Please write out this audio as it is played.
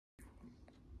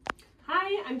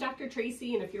Hi, I'm Dr.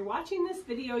 Tracy, and if you're watching this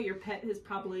video, your pet has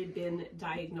probably been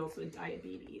diagnosed with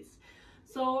diabetes.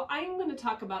 So I'm going to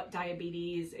talk about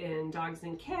diabetes in dogs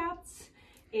and cats,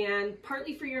 and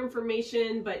partly for your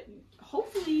information, but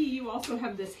hopefully you also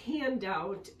have this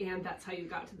handout, and that's how you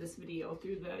got to this video,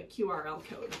 through the QRL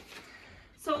code.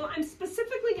 So I'm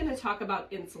specifically going to talk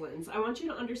about insulins. I want you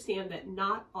to understand that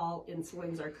not all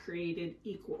insulins are created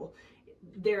equal.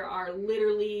 There are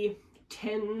literally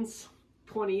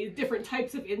 20 different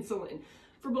types of insulin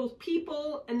for both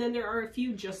people, and then there are a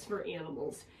few just for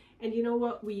animals. And you know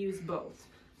what? We use both.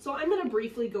 So I'm going to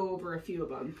briefly go over a few of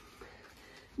them.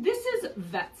 This is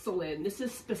Vetsulin. This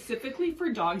is specifically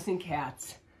for dogs and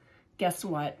cats. Guess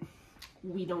what?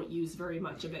 We don't use very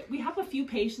much of it. We have a few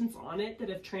patients on it that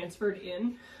have transferred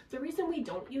in. The reason we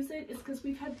don't use it is because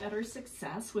we've had better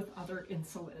success with other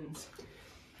insulins.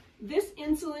 This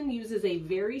insulin uses a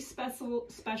very special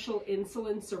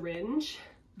insulin syringe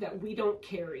that we don't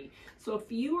carry. So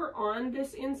if you are on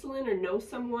this insulin or know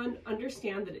someone,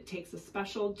 understand that it takes a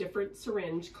special different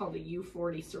syringe called a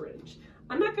U40 syringe.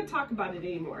 I'm not going to talk about it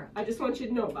anymore. I just want you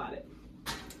to know about it.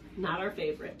 Not our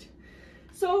favorite.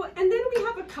 So, and then we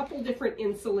have a couple different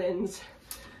insulins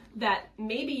that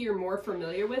maybe you're more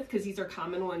familiar with because these are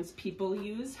common ones people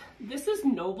use. This is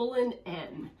Insulin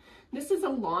N. This is a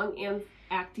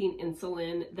long-acting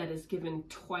insulin that is given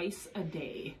twice a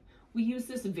day. We use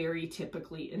this very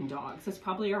typically in dogs. That's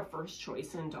probably our first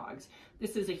choice in dogs.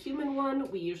 This is a human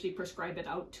one. We usually prescribe it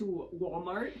out to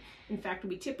Walmart. In fact,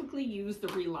 we typically use the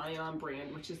Rely On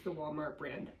brand, which is the Walmart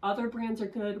brand. Other brands are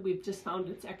good. We've just found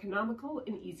it's economical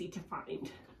and easy to find.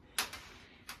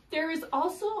 There is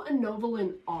also a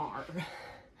Insulin R.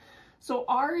 So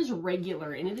R is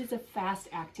regular, and it is a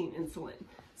fast-acting insulin.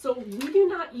 So we do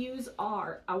not use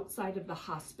R outside of the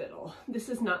hospital. This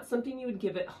is not something you would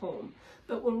give at home.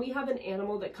 But when we have an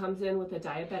animal that comes in with a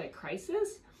diabetic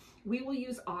crisis, we will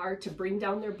use R to bring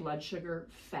down their blood sugar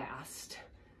fast.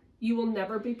 You will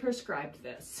never be prescribed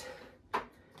this.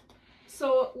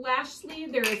 So lastly,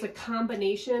 there is a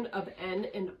combination of N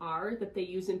and R that they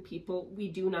use in people. We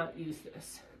do not use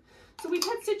this. So we've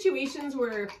had situations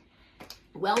where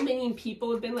well-meaning people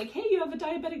have been like, hey, you have a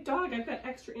diabetic dog. I've got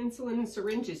extra insulin and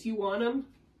syringes. You want them?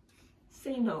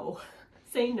 Say no.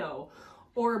 Say no.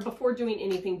 Or before doing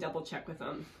anything, double check with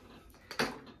them.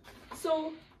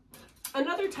 So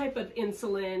another type of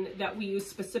insulin that we use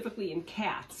specifically in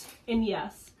cats, and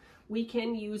yes, we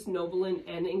can use Insulin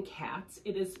N in cats.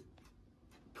 It is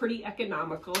pretty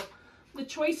economical. The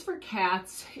choice for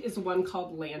cats is one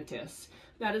called Lantus.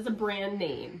 That is a brand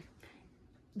name.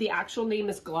 The actual name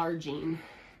is Glargine,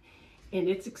 and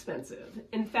it's expensive.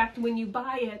 In fact, when you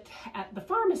buy it at the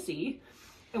pharmacy,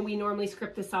 and we normally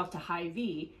script this out to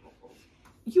Hy-Vee,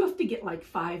 you have to get like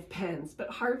 5 pens, but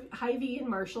Hy-Vee and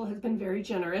Marshall has been very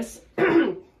generous.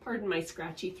 Pardon my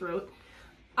scratchy throat.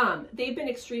 They've been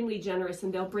extremely generous,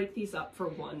 and they'll break these up for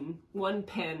one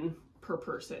pen per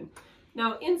person.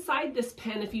 Now, inside this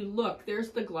pen, if you look, there's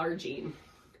the Glargine,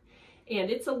 and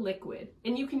it's a liquid,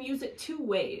 and you can use it 2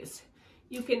 ways.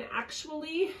 You can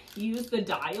actually use the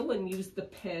dial and use the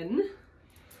pen,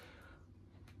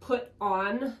 put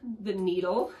on the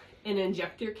needle, and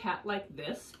inject your cat like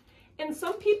this. And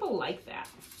some people like that.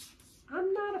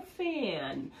 I'm not a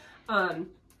fan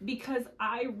because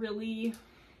I really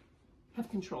have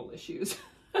control issues.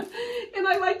 And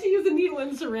I like to use a needle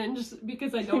and syringe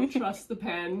because I don't trust the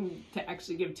pen to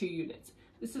actually give 2 units.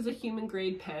 This is a human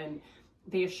grade pen.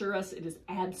 They assure us it is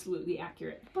absolutely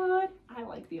accurate, but I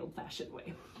like the old-fashioned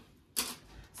way.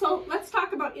 So let's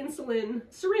talk about insulin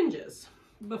syringes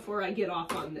before I get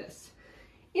off on this.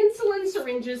 Insulin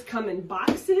syringes come in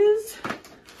boxes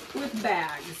with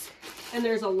bags, and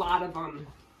there's a lot of them.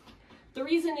 The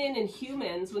reason in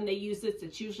humans, when they use this,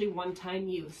 it's usually one-time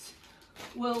use.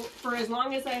 Well, for as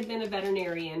long as I've been a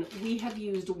veterinarian, we have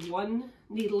used one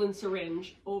needle and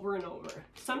syringe over and over.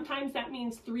 Sometimes that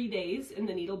means 3 days and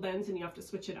the needle bends and you have to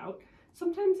switch it out.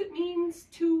 Sometimes it means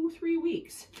 2-3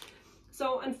 weeks.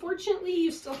 So unfortunately,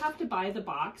 you still have to buy the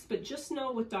box, but just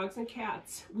know with dogs and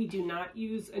cats, we do not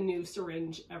use a new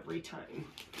syringe every time.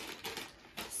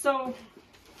 So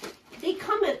they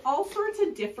come in all sorts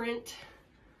of different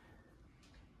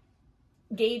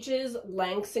gauges,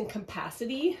 lengths, and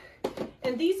capacity.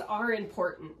 And these are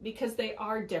important because they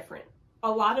are different. A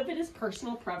lot of it is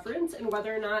personal preference and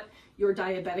whether or not your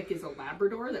diabetic is a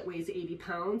Labrador that weighs 80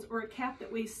 pounds or a cat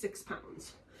that weighs 6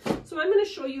 pounds. So I'm going to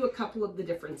show you a couple of the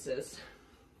differences.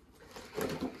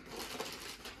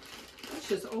 Let's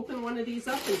just open one of these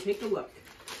up and take a look.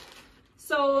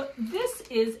 So this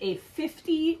is a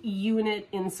 50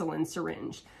 unit insulin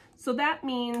syringe. So that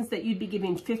means that you'd be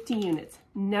giving 50 units.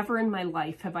 Never in my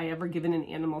life have I ever given an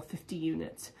animal 50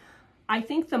 units. I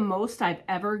think the most I've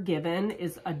ever given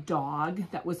is a dog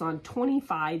that was on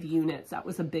 25 units. That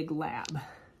was a big lab.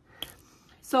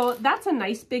 So that's a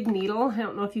nice big needle. I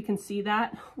don't know if you can see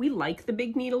that. We like the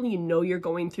big needle. You know you're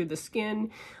going through the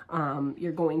skin,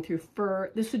 you're going through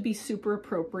fur. This would be super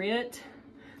appropriate.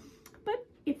 But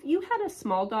if you had a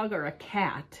small dog or a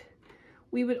cat,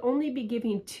 we would only be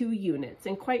giving 2 units.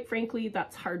 And quite frankly,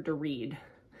 that's hard to read.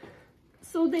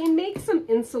 So they make some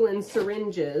insulin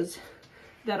syringes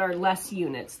that are less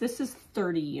units. This is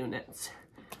 30 units.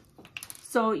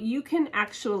 So you can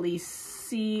actually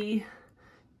see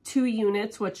 2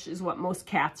 units, which is what most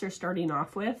cats are starting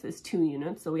off with, is 2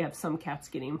 units. So we have some cats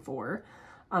getting 4.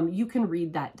 You can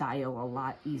read that dial a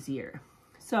lot easier.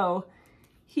 So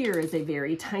here is a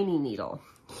very tiny needle.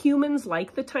 Humans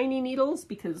like the tiny needles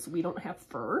because we don't have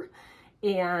fur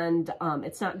and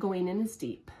it's not going in as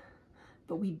deep.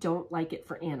 But we don't like it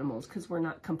for animals because we're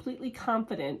not completely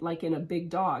confident, like in a big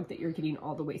dog, that you're getting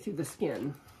all the way through the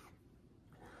skin.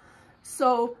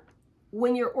 So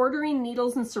when you're ordering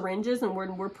needles and syringes and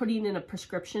when we're putting in a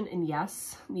prescription, and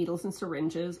yes, needles and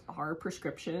syringes are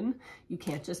prescription, you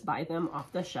can't just buy them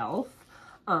off the shelf,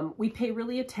 we pay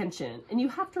really attention. And you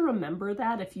have to remember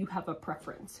that if you have a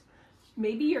preference.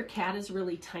 Maybe your cat is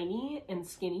really tiny and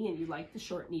skinny and you like the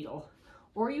short needle.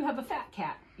 Or you have a fat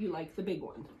cat, you like the big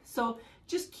one. So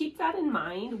just keep that in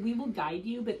mind. We will guide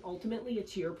you, but ultimately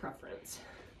it's your preference.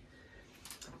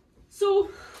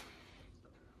 So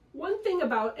one thing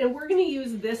about, and we're gonna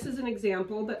use this as an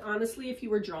example, but honestly, if you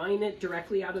were drawing it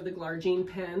directly out of the Glargine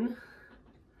pen,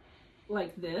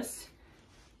 like this,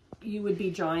 you would be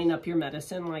drawing up your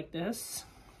medicine like this.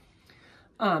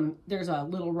 There's a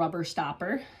little rubber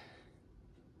stopper.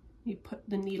 You put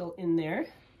the needle in there.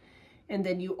 And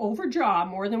then you overdraw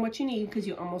more than what you need because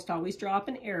you almost always draw up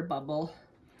an air bubble.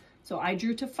 So I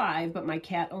drew to 5, but my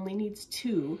cat only needs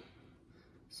 2.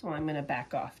 So I'm gonna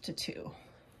back off to 2.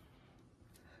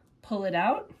 Pull it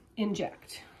out,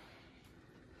 inject.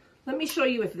 Let me show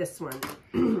you with this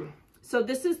one. So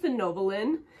this is the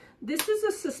Novolin. This is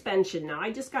a suspension. Now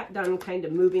I just got done kind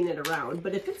of moving it around,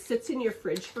 but if it sits in your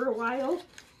fridge for a while,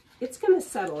 it's gonna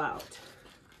settle out.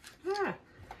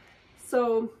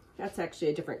 So that's actually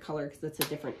a different color because it's a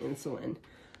different insulin.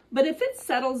 But if it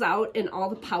settles out and all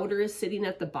the powder is sitting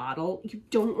at the bottle, you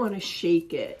don't want to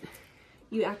shake it.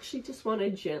 You actually just want to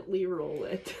gently roll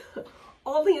it.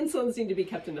 All the insulins need to be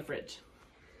kept in the fridge.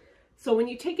 So when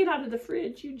you take it out of the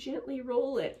fridge, you gently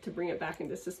roll it to bring it back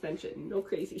into suspension. No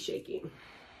crazy shaking.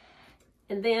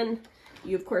 And then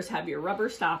you of course have your rubber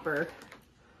stopper.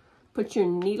 Put your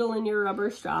needle in your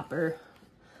rubber stopper.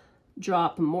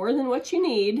 Drop more than what you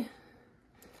need.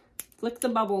 Flick the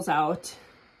bubbles out,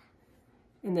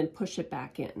 and then push it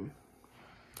back in.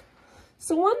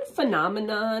 So one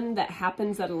phenomenon that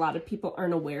happens that a lot of people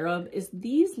aren't aware of is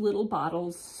these little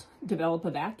bottles develop a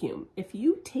vacuum. If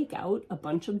you take out a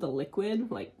bunch of the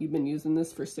liquid, like you've been using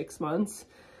this for 6 months,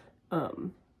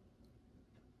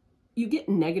 you get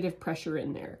negative pressure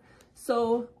in there.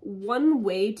 So one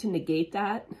way to negate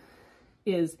that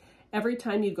is every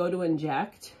time you go to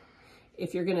inject,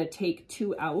 if you're gonna take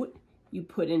 2 out, you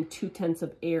put in 2/10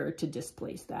 of air to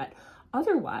displace that.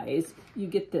 Otherwise, you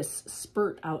get this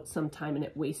spurt out sometime and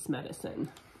it wastes medicine.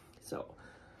 So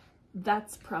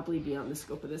that's probably beyond the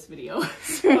scope of this video,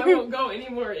 so I won't go any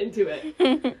more into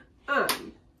it.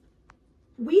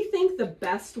 We think the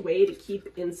best way to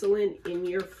keep insulin in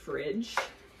your fridge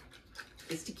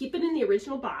is to keep it in the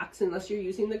original box, unless you're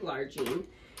using the Glargine.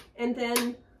 And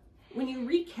then when you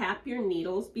recap your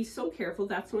needles, be so careful.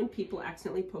 That's when people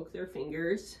accidentally poke their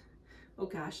fingers. Oh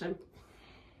gosh, I'm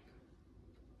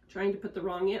trying to put the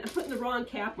wrong in. I'm putting the wrong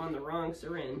cap on the wrong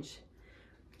syringe.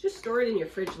 Just store it in your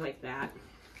fridge like that.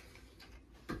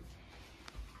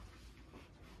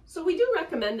 So we do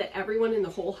recommend that everyone in the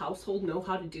whole household know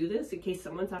how to do this in case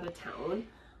someone's out of town.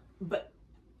 But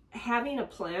having a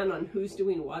plan on who's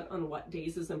doing what on what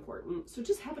days is important. So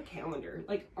just have a calendar,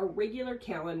 like a regular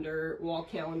calendar, wall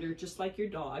calendar, just like your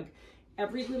dog.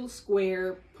 Every little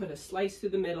square, put a slice through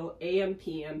the middle, AM,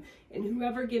 PM, and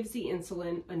whoever gives the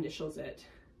insulin initials it.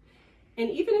 And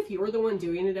even if you're the one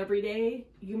doing it every day,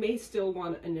 you may still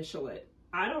want to initial it.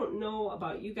 I don't know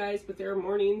about you guys, but there are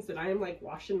mornings that I am like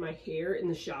washing my hair in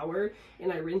the shower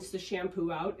and I rinse the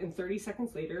shampoo out and 30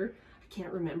 seconds later, I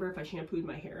can't remember if I shampooed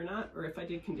my hair or not, or if I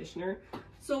did conditioner.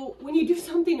 So when you do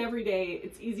something every day,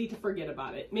 it's easy to forget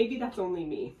about it. Maybe that's only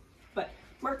me, but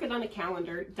mark it on a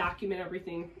calendar, document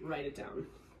everything, write it down.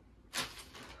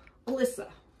 Alyssa,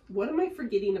 what am I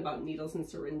forgetting about needles and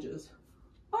syringes?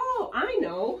 Oh, I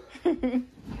know.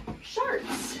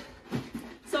 Sharps.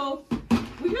 So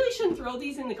we really shouldn't throw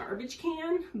these in the garbage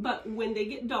can, but when they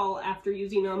get dull after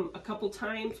using them a couple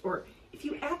times, or if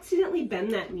you accidentally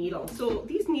bend that needle. So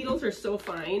these needles are so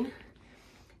fine.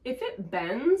 If it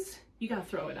bends, you gotta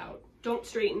throw it out. Don't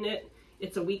straighten it.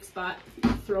 It's a weak spot,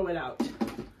 throw it out.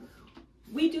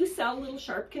 We do sell little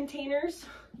sharp containers.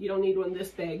 You don't need one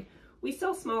this big. We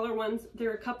sell smaller ones.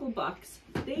 They're a couple bucks.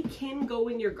 They can go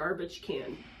in your garbage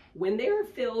can. When they are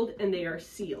filled and they are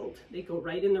sealed, they go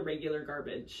right in the regular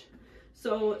garbage.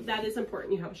 So that is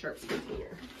important, you have a sharps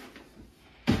container.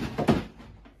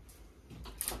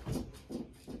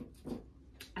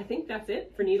 I think that's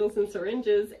it for needles and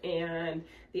syringes and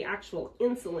the actual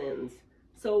insulins.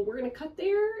 So we're gonna cut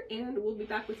there and we'll be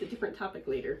back with a different topic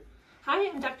later. Hi,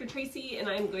 I'm Dr. Tracy and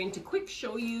I'm going to quick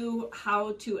show you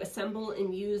how to assemble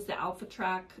and use the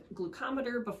AlphaTrack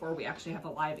glucometer before we actually have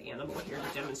a live animal here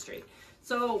to demonstrate.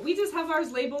 So we just have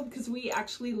ours labeled because we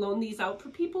actually loan these out for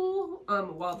people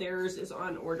while theirs is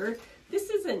on order. This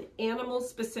is an animal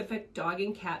specific, dog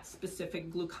and cat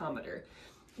specific glucometer.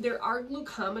 There are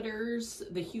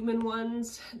glucometers, the human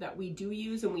ones that we do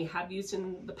use and we have used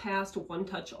in the past. One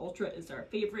Touch Ultra is our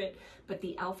favorite, but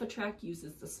the AlphaTrack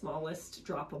uses the smallest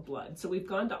drop of blood. So we've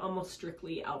gone to almost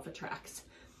strictly AlphaTracks.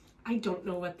 I don't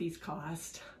know what these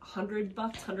cost. 100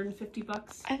 bucks, 150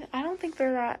 bucks? I don't think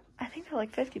they're that. I think they're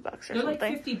like 50 bucks or something. They're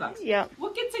like 50 bucks. Yeah.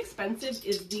 What gets expensive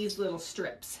is these little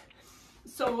strips.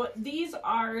 So these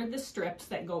are the strips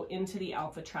that go into the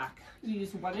AlphaTrack. You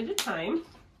use one at a time.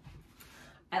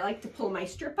 I like to pull my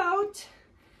strip out.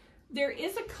 There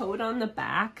is a code on the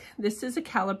back. This is a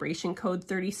calibration code.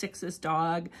 36 is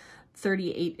dog,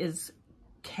 38 is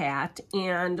cat.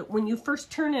 And when you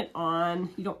first turn it on,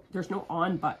 there's no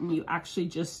on button. You actually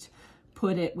just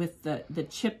put it with the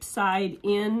chip side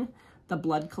in, the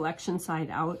blood collection side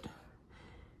out,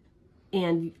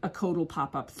 and a code will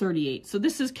pop up, 38. So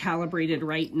this is calibrated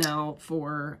right now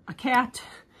for a cat.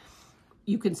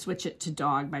 You can switch it to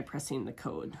dog by pressing the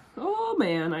code. Oh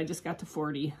man, I just got to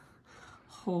 40.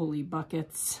 Holy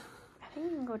buckets. I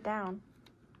think you can go down.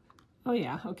 Oh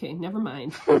yeah, okay, never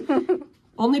mind.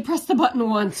 Only press the button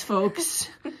once, folks.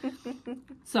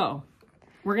 So,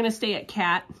 we're gonna stay at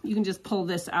cat. You can just pull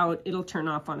this out, it'll turn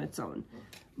off on its own.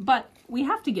 But we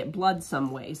have to get blood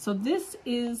some way. So this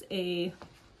is a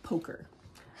poker.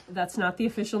 That's not the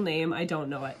official name, I don't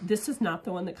know it. This is not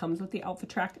the one that comes with the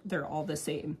AlphaTrack. They're all the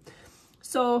same.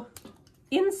 So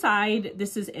inside,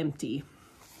 this is empty.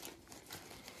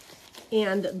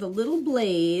 And the little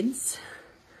blades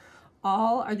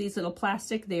all are these little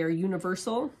plastic. They are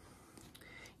universal.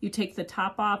 You take the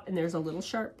top off and there's a little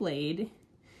sharp blade.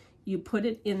 You put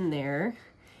it in there.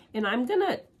 And I'm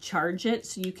gonna charge it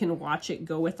so you can watch it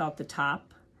go without the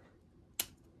top.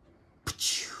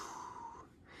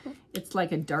 It's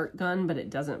like a dart gun, but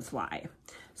it doesn't fly.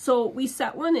 So we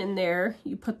set one in there.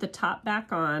 You put the top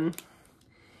back on.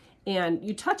 And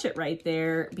you touch it right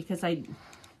there because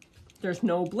there's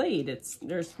no blade.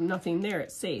 There's nothing there.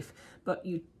 It's safe. But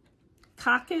you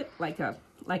cock it like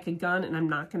a gun, and I'm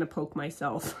not going to poke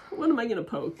myself. What am I going to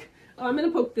poke? Oh, I'm going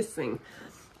to poke this thing.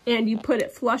 And you put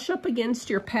it flush up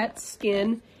against your pet's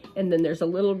skin, and then there's a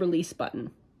little release button.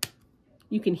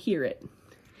 You can hear it.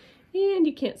 And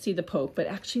you can't see the poke, but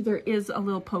actually there is a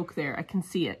little poke there. I can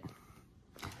see it.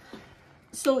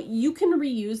 So you can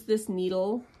reuse this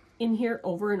needle in here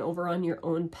over and over on your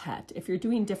own pet. If you're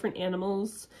doing different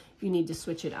animals, you need to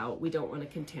switch it out. We don't want to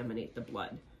contaminate the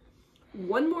blood.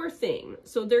 One more thing.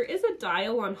 So there is a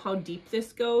dial on how deep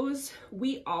this goes.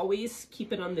 We always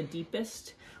keep it on the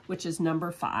deepest, which is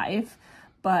number 5.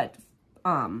 But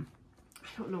I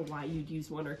don't know why you'd use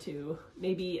 1 or 2.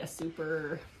 Maybe a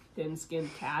super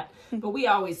thin-skinned cat. But we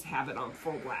always have it on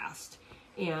full blast.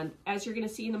 And as you're going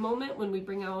to see in a moment, when we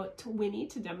bring out Winnie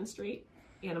to demonstrate,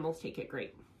 animals take it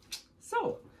great.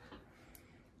 So,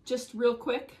 just real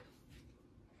quick,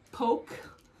 poke,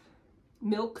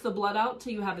 milk the blood out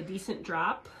till you have a decent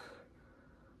drop.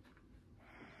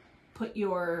 Put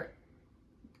your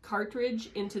cartridge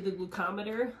into the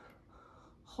glucometer,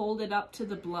 hold it up to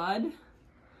the blood,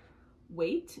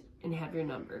 wait, and have your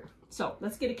number. So,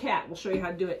 let's get a cat. We'll show you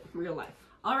how to do it in real life.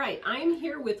 All right, I'm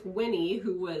here with Winnie,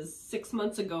 who was 6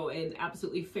 months ago an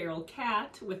absolutely feral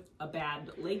cat with a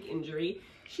bad leg injury.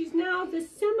 She's now the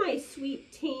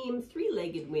semi-sweet, tame,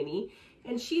 3-legged Winnie,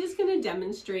 and she is going to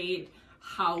demonstrate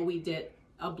how we did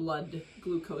a blood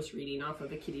glucose reading off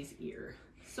of a kitty's ear.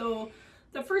 So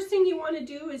the first thing you want to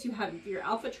do is you have your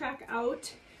AlphaTrack out.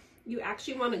 You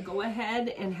actually want to go ahead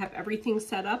and have everything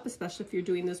set up, especially if you're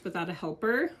doing this without a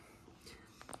helper.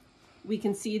 We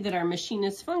can see that our machine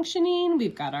is functioning.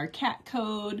 We've got our cat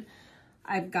code.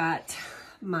 I've got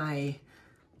my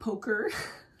poker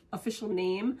official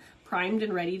name, primed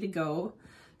and ready to go.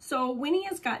 So Winnie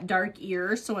has got dark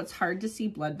ears, so it's hard to see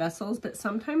blood vessels, but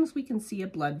sometimes we can see a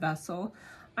blood vessel.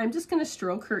 I'm just gonna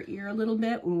stroke her ear a little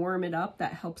bit, warm it up.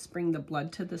 That helps bring the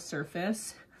blood to the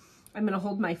surface. I'm gonna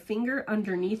hold my finger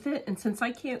underneath it, and since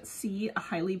I can't see a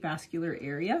highly vascular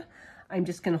area, I'm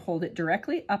just gonna hold it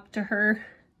directly up to her,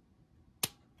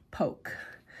 poke.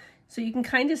 So you can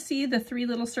kind of see the 3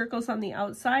 little circles on the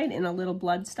outside and a little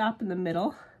blood stop in the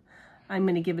middle. I'm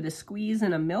gonna give it a squeeze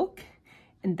and a milk,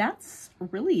 and that's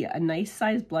really a nice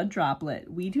sized blood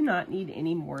droplet. We do not need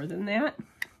any more than that.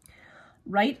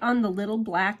 Right on the little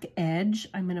black edge,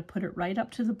 I'm gonna put it right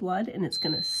up to the blood, and it's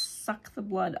gonna suck the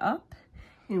blood up,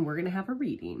 and we're gonna have a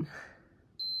reading.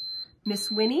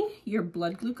 Miss Winnie, your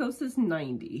blood glucose is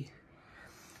 90.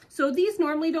 So these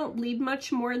normally don't bleed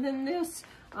much more than this,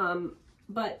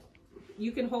 but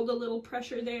you can hold a little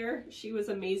pressure there. She was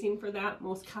amazing for that.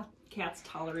 Most cats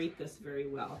tolerate this very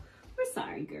well. We're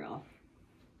sorry, girl.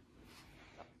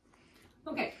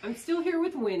 Okay, I'm still here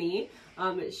with Winnie.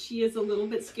 She is a little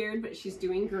bit scared, but she's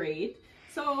doing great.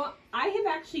 So I have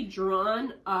actually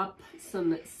drawn up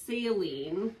some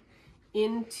saline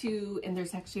into, and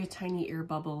there's actually a tiny air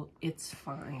bubble. It's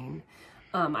fine.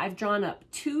 I've drawn up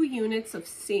 2 units of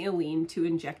saline to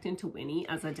inject into Winnie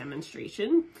as a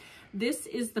demonstration. This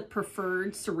is the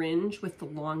preferred syringe with the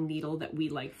long needle that we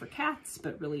like for cats,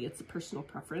 but really it's a personal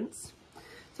preference.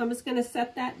 So I'm just gonna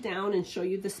set that down and show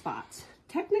you the spots.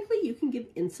 Technically, you can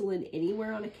give insulin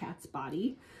anywhere on a cat's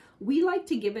body. We like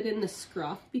to give it in the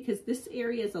scruff because this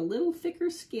area is a little thicker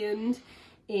skinned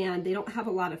and they don't have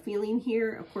a lot of feeling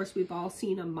here. Of course, we've all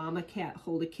seen a mama cat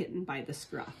hold a kitten by the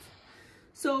scruff.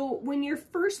 So when you're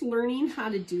first learning how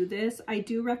to do this, I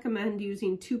do recommend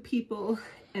using 2 people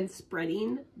and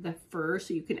spreading the fur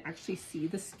so you can actually see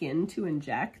the skin to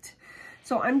inject.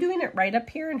 So I'm doing it right up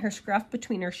here in her scruff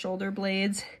between her shoulder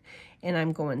blades, and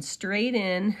I'm going straight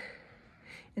in,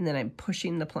 and then I'm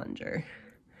pushing the plunger.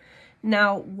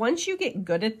 Now, once you get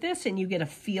good at this and you get a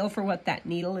feel for what that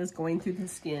needle is going through the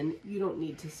skin, you don't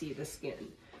need to see the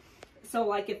skin. So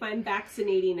like if I'm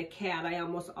vaccinating a cat, I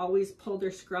almost always pull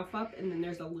their scruff up, and then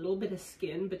there's a little bit of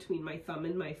skin between my thumb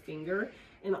and my finger,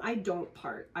 and I don't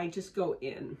part, I just go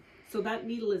in. So that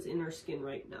needle is in her skin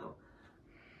right now.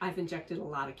 I've injected a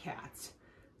lot of cats.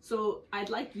 So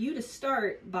I'd like you to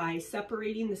start by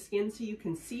separating the skin so you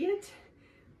can see it.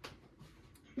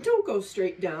 Don't go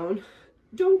straight down.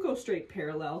 Don't go straight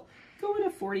parallel. Go at a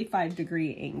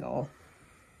 45-degree angle.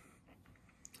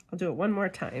 I'll do it one more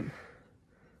time.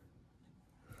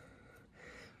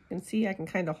 You can see I can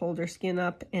kind of hold her skin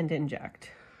up and inject.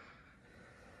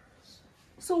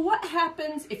 So what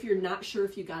happens if you're not sure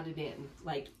if you got it in?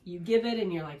 Like you give it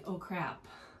and you're like, oh crap.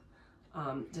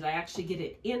 Did I actually get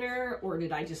it in her, or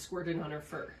did I just squirt it on her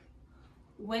fur?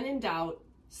 When in doubt,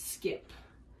 skip.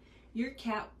 Your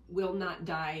cat will not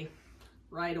die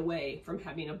right away from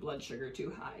having a blood sugar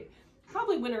too high.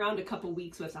 Probably went around a couple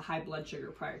weeks with a high blood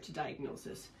sugar prior to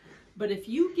diagnosis. But if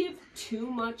you give too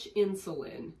much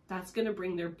insulin, that's gonna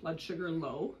bring their blood sugar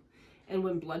low. And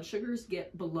when blood sugars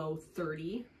get below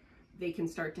 30, they can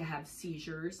start to have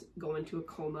seizures, go into a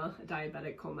coma, a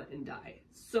diabetic coma, and die.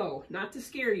 So, not to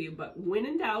scare you, but when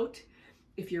in doubt,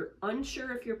 if you're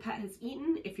unsure if your pet has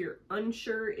eaten, if you're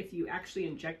unsure if you actually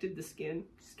injected the skin,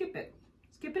 skip it.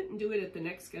 Skip it and do it at the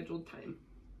next scheduled time.